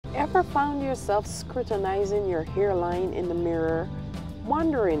Ever found yourself scrutinizing your hairline in the mirror,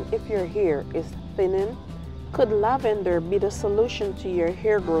 wondering if your hair is thinning? Could lavender be the solution to your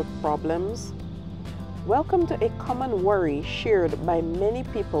hair growth problems? Welcome to a common worry shared by many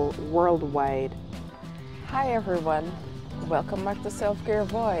people worldwide. Hi everyone, welcome back to Self-Care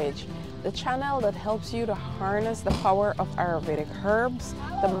Voyage, the channel that helps you to harness the power of Ayurvedic herbs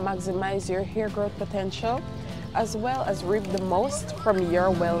to maximize your hair growth potential, as well as reap the most from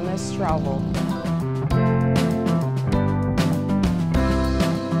your wellness travel.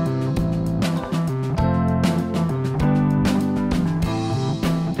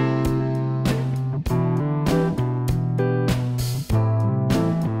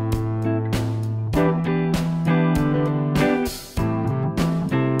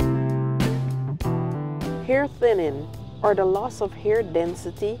 Hair thinning, or the loss of hair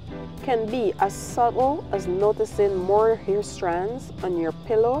density, can be as subtle as noticing more hair strands on your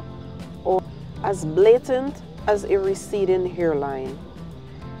pillow or as blatant as a receding hairline.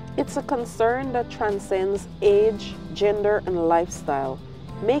 It's a concern that transcends age, gender, and lifestyle,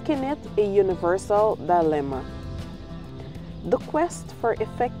 making it a universal dilemma. The quest for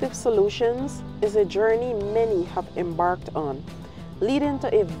effective solutions is a journey many have embarked on, leading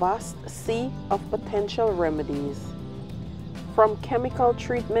to a vast sea of potential remedies. From chemical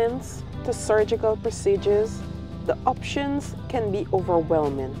treatments to surgical procedures, the options can be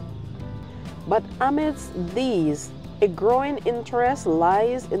overwhelming. But amidst these, a growing interest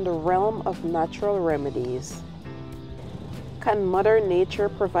lies in the realm of natural remedies. Can Mother Nature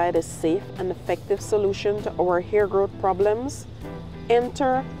provide a safe and effective solution to our hair growth problems?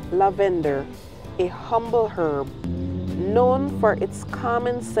 Enter lavender, a humble herb known for its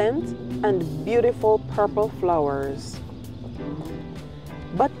calming scent and beautiful purple flowers.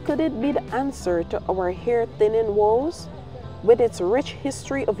 But could it be the answer to our hair thinning woes? With its rich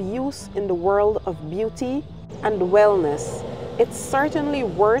history of use in the world of beauty and wellness, it's certainly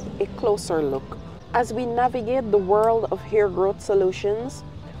worth a closer look. As we navigate the world of hair growth solutions,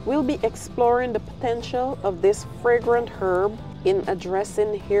 we'll be exploring the potential of this fragrant herb in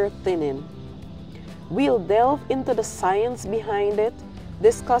addressing hair thinning. We'll delve into the science behind it,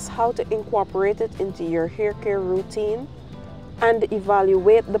 discuss how to incorporate it into your hair care routine, and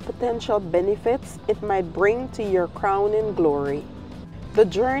evaluate the potential benefits it might bring to your crowning glory. The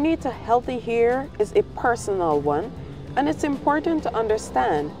journey to healthy hair is a personal one, and it's important to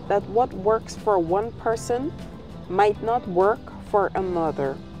understand that what works for one person might not work for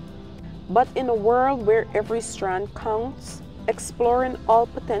another. But in a world where every strand counts, exploring all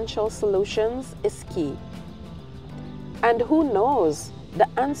potential solutions is key. And who knows, the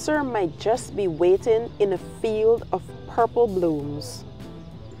answer might just be waiting in a field of purple blooms.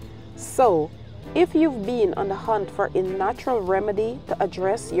 So, if you've been on the hunt for a natural remedy to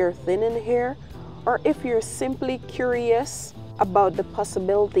address your thinning hair, or if you're simply curious about the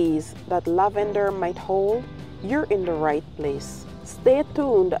possibilities that lavender might hold, you're in the right place. Stay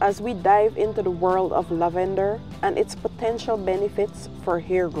tuned as we dive into the world of lavender and its potential benefits for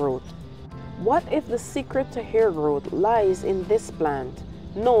hair growth. What if the secret to hair growth lies in this plant,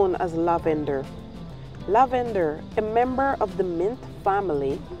 known as lavender? Lavender, a member of the mint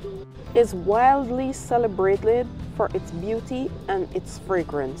family, is wildly celebrated for its beauty and its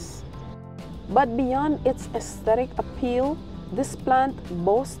fragrance. But beyond its aesthetic appeal, this plant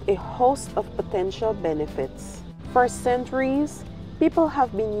boasts a host of potential benefits. For centuries, people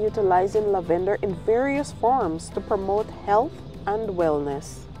have been utilizing lavender in various forms to promote health and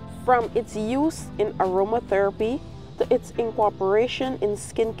wellness. From its use in aromatherapy to its incorporation in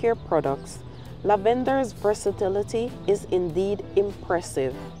skincare products, lavender's versatility is indeed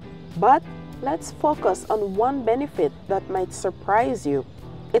impressive. But let's focus on one benefit that might surprise you: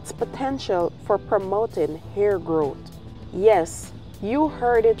 its potential for promoting hair growth. Yes, you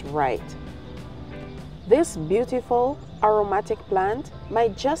heard it right. This beautiful aromatic plant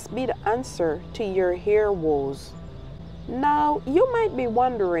might just be the answer to your hair woes. Now, you might be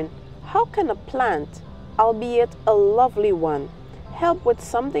wondering, how can a plant, albeit a lovely one, help with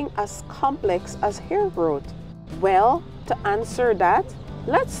something as complex as hair growth? Well, to answer that,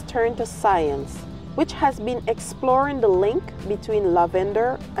 let's turn to science, which has been exploring the link between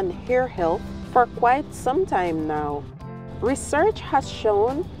lavender and hair health for quite some time now. Research has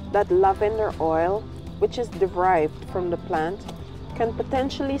shown that lavender oil, which is derived from the plant, can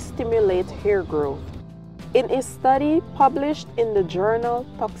potentially stimulate hair growth. In a study published in the journal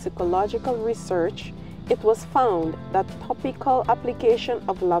Toxicological Research, it was found that topical application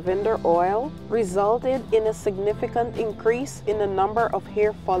of lavender oil resulted in a significant increase in the number of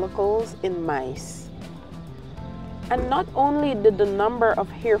hair follicles in mice. And not only did the number of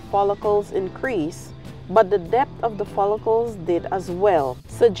hair follicles increase, but the depth of the follicles did as well,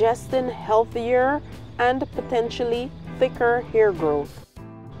 suggesting healthier and potentially thicker hair growth.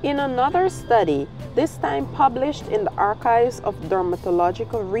 In another study, this time published in the Archives of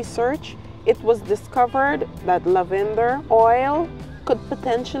Dermatological Research, it was discovered that lavender oil could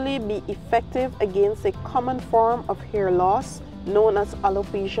potentially be effective against a common form of hair loss known as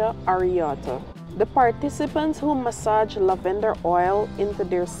alopecia areata. The participants who massaged lavender oil into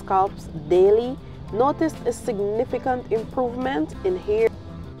their scalps daily noticed a significant improvement in hair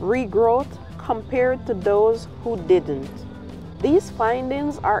regrowth compared to those who didn't. These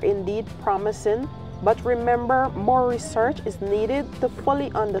findings are indeed promising, but remember, more research is needed to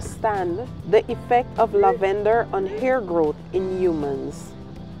fully understand the effect of lavender on hair growth in humans.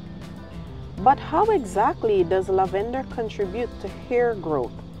 But how exactly does lavender contribute to hair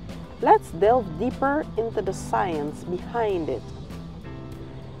growth? Let's delve deeper into the science behind it.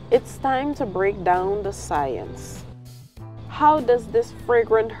 It's time to break down the science. How does this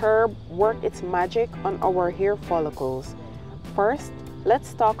fragrant herb work its magic on our hair follicles? First,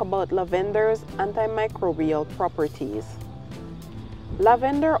 let's talk about lavender's antimicrobial properties.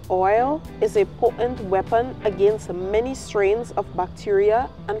 Lavender oil is a potent weapon against many strains of bacteria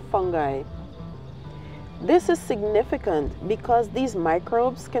and fungi. This is significant because these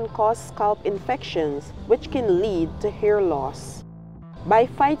microbes can cause scalp infections, which can lead to hair loss. By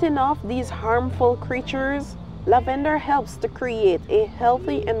fighting off these harmful creatures, lavender helps to create a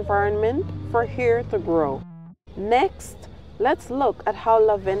healthy environment for hair to grow. Next, let's look at how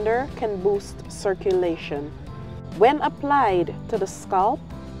lavender can boost circulation. When applied to the scalp,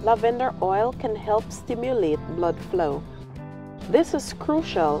 lavender oil can help stimulate blood flow. This is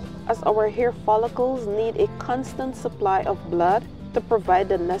crucial as our hair follicles need a constant supply of blood to provide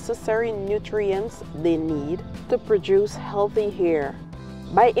the necessary nutrients they need to produce healthy hair.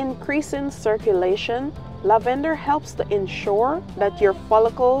 By increasing circulation, lavender helps to ensure that your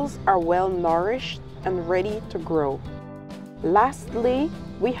follicles are well nourished and ready to grow. Lastly,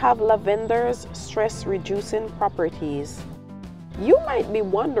 we have lavender's stress-reducing properties. You might be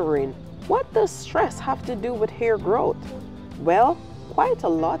wondering, what does stress have to do with hair growth? Well, quite a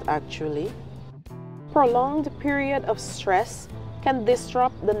lot actually. Prolonged period of stress can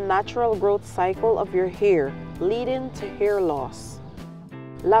disrupt the natural growth cycle of your hair, leading to hair loss.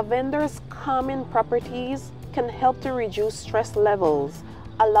 Lavender's calming properties can help to reduce stress levels,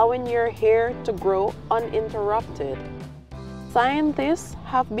 allowing your hair to grow uninterrupted. Scientists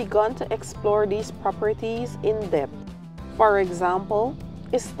have begun to explore these properties in depth. For example,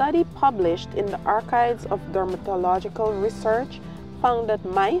 a study published in the Archives of Dermatological Research found that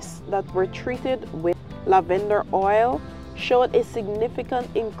mice that were treated with lavender oil showed a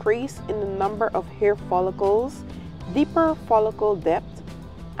significant increase in the number of hair follicles, deeper follicle depth,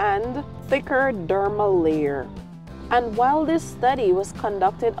 and thicker dermal layer. And while this study was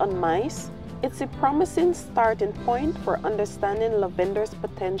conducted on mice, it's a promising starting point for understanding lavender's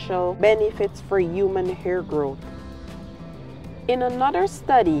potential benefits for human hair growth. In another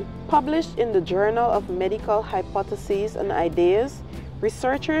study published in the Journal of Medical Hypotheses and Ideas,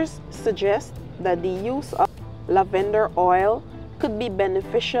 researchers suggest that the use of lavender oil could be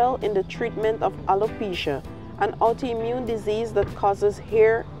beneficial in the treatment of alopecia, an autoimmune disease that causes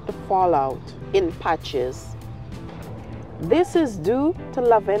hair to fall out in patches. This is due to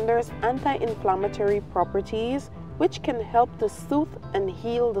lavender's anti-inflammatory properties, which can help to soothe and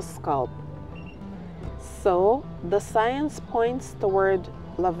heal the scalp. So, the science points toward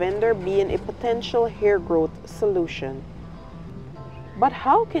lavender being a potential hair growth solution. But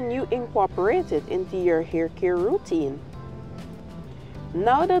how can you incorporate it into your hair care routine?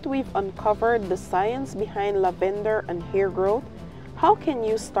 Now that we've uncovered the science behind lavender and hair growth, how can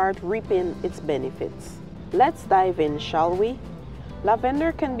you start reaping its benefits? Let's dive in, shall we?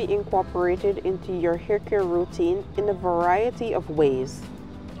 Lavender can be incorporated into your hair care routine in a variety of ways.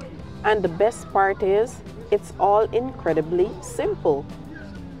 And the best part is, it's all incredibly simple.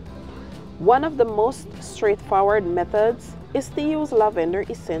 One of the most straightforward methods is to use lavender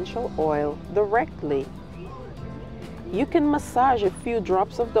essential oil directly. You can massage a few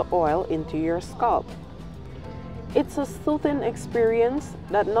drops of the oil into your scalp. It's a soothing experience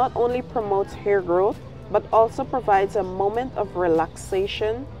that not only promotes hair growth, but also provides a moment of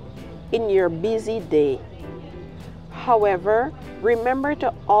relaxation in your busy day. However, remember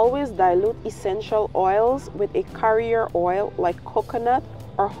to always dilute essential oils with a carrier oil like coconut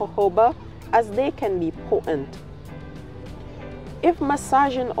or jojoba, as they can be potent. If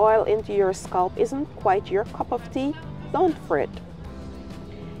massaging oil into your scalp isn't quite your cup of tea, don't fret.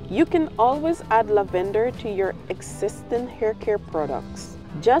 You can always add lavender to your existing hair care products.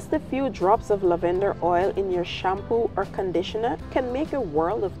 Just a few drops of lavender oil in your shampoo or conditioner can make a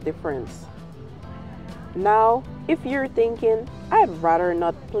world of difference. Now, if you're thinking, I'd rather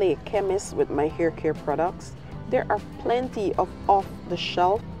not play chemist with my hair care products, there are plenty of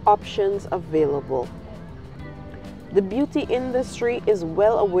off-the-shelf options available. The beauty industry is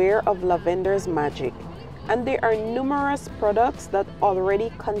well aware of lavender's magic, and there are numerous products that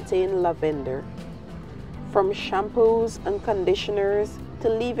already contain lavender. From shampoos and conditioners to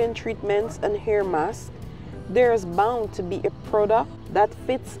leave-in treatments and hair masks, there's bound to be a product that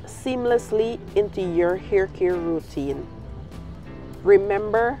fits seamlessly into your hair care routine.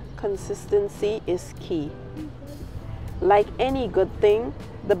 Remember, consistency is key. Like any good thing,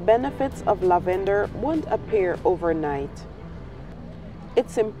 the benefits of lavender won't appear overnight.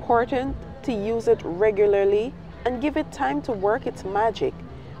 It's important to use it regularly and give it time to work its magic.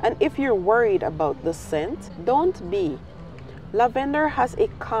 And if you're worried about the scent, don't be. Lavender has a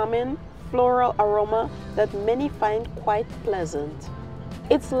calming, floral aroma that many find quite pleasant.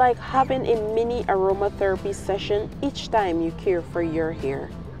 It's like having a mini aromatherapy session each time you care for your hair.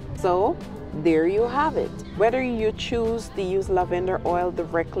 So, there you have it. Whether you choose to use lavender oil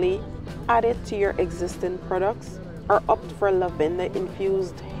directly, add it to your existing products, or opt for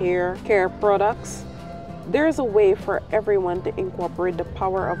lavender-infused hair care products, there's a way for everyone to incorporate the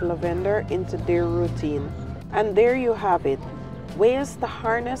power of lavender into their routine. And there you have it, ways to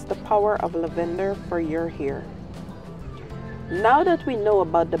harness the power of lavender for your hair. Now that we know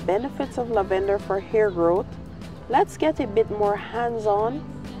about the benefits of lavender for hair growth, let's get a bit more hands-on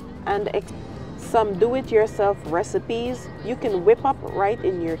and some do-it-yourself recipes you can whip up right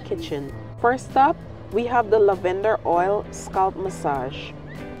in your kitchen. First up, we have the lavender oil scalp massage.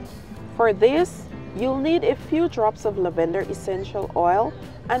 For this, you'll need a few drops of lavender essential oil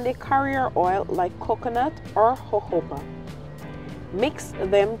and a carrier oil like coconut or jojoba. Mix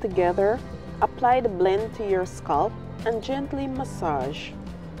them together, apply the blend to your scalp, and gently massage.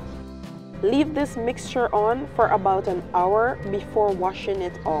 Leave this mixture on for about an hour before washing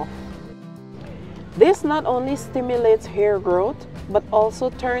it off. This not only stimulates hair growth, but also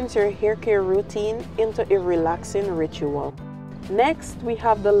turns your hair care routine into a relaxing ritual. Next, we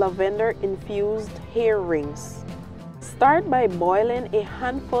have the lavender-infused hair rings. Start by boiling a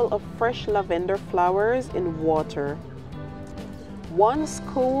handful of fresh lavender flowers in water. Once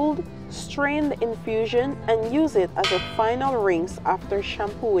cooled, strain the infusion and use it as a final rinse after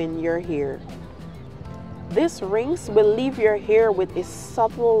shampooing your hair. This rinse will leave your hair with a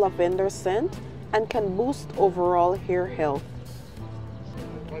subtle lavender scent and can boost overall hair health.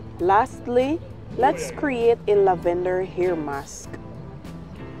 Lastly, let's create a lavender hair mask.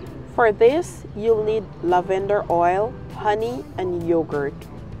 For this, you'll need lavender oil, honey, and yogurt.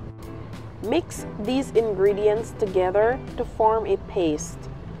 Mix these ingredients together to form a paste.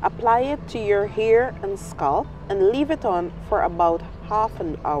 Apply it to your hair and scalp and leave it on for about half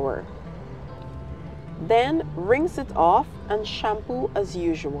an hour. Then rinse it off and shampoo as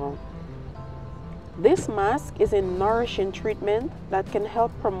usual. This mask is a nourishing treatment that can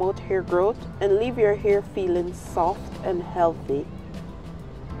help promote hair growth and leave your hair feeling soft and healthy.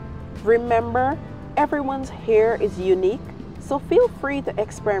 Remember, everyone's hair is unique, so feel free to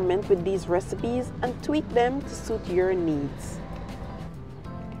experiment with these recipes and tweak them to suit your needs.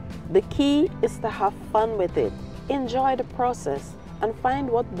 The key is to have fun with it, enjoy the process, and find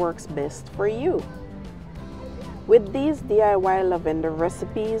what works best for you. With these DIY lavender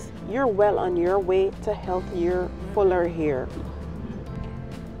recipes, you're well on your way to healthier, fuller hair.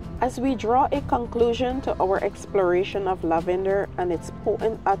 As we draw a conclusion to our exploration of lavender and its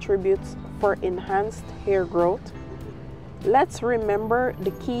potent attributes for enhanced hair growth, let's remember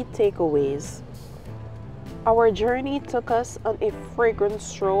the key takeaways. Our journey took us on a fragrant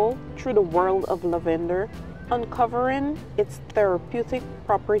stroll through the world of lavender, uncovering its therapeutic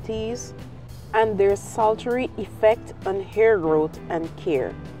properties and their salutary effect on hair growth and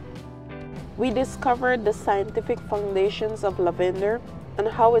care. We discovered the scientific foundations of lavender and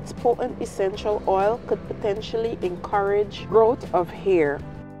how its potent essential oil could potentially encourage growth of hair.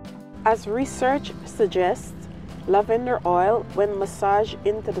 As research suggests, lavender oil, when massaged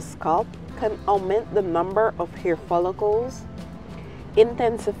into the scalp, can augment the number of hair follicles,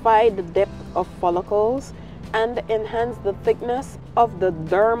 intensify the depth of follicles, and enhance the thickness of the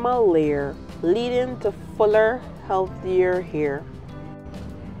dermal layer, leading to fuller, healthier hair.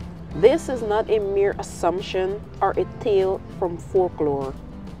 This is not a mere assumption or a tale from folklore,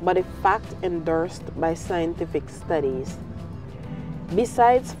 but a fact endorsed by scientific studies.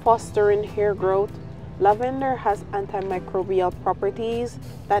 Besides fostering hair growth, Lavender has antimicrobial properties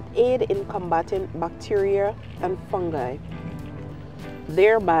that aid in combating bacteria and fungi,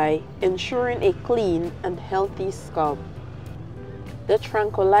 thereby ensuring a clean and healthy scalp. The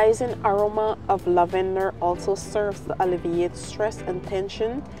tranquilizing aroma of lavender also serves to alleviate stress and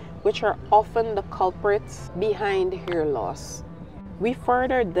tension, which are often the culprits behind hair loss. We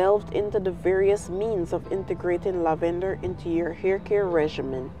further delved into the various means of integrating lavender into your hair care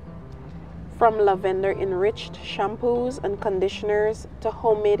regimen. From lavender-enriched shampoos and conditioners to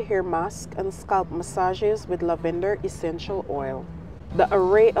homemade hair masks and scalp massages with lavender essential oil. The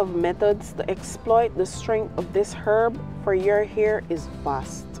array of methods to exploit the strength of this herb for your hair is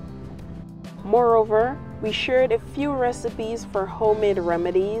vast. Moreover, we shared a few recipes for homemade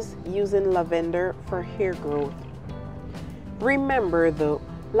remedies using lavender for hair growth. Remember though,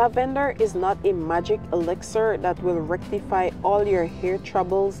 lavender is not a magic elixir that will rectify all your hair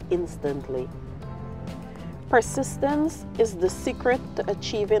troubles instantly. Persistence is the secret to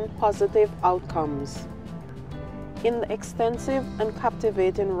achieving positive outcomes. In the extensive and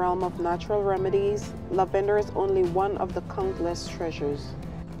captivating realm of natural remedies, lavender is only one of the countless treasures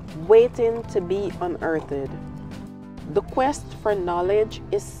waiting to be unearthed. The quest for knowledge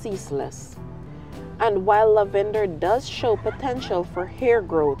is ceaseless. And while lavender does show potential for hair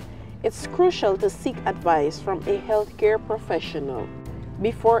growth, it's crucial to seek advice from a healthcare professional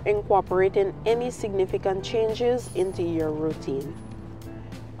before incorporating any significant changes into your routine.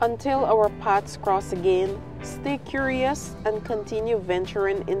 Until our paths cross again, stay curious and continue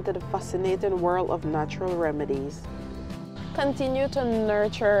venturing into the fascinating world of natural remedies. Continue to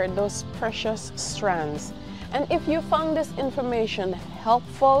nurture those precious strands. And if you found this information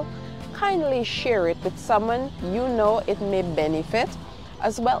helpful, kindly share it with someone you know it may benefit,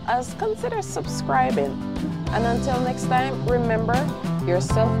 as well as consider subscribing. And until next time, remember, your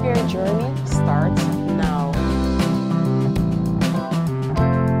self-care journey starts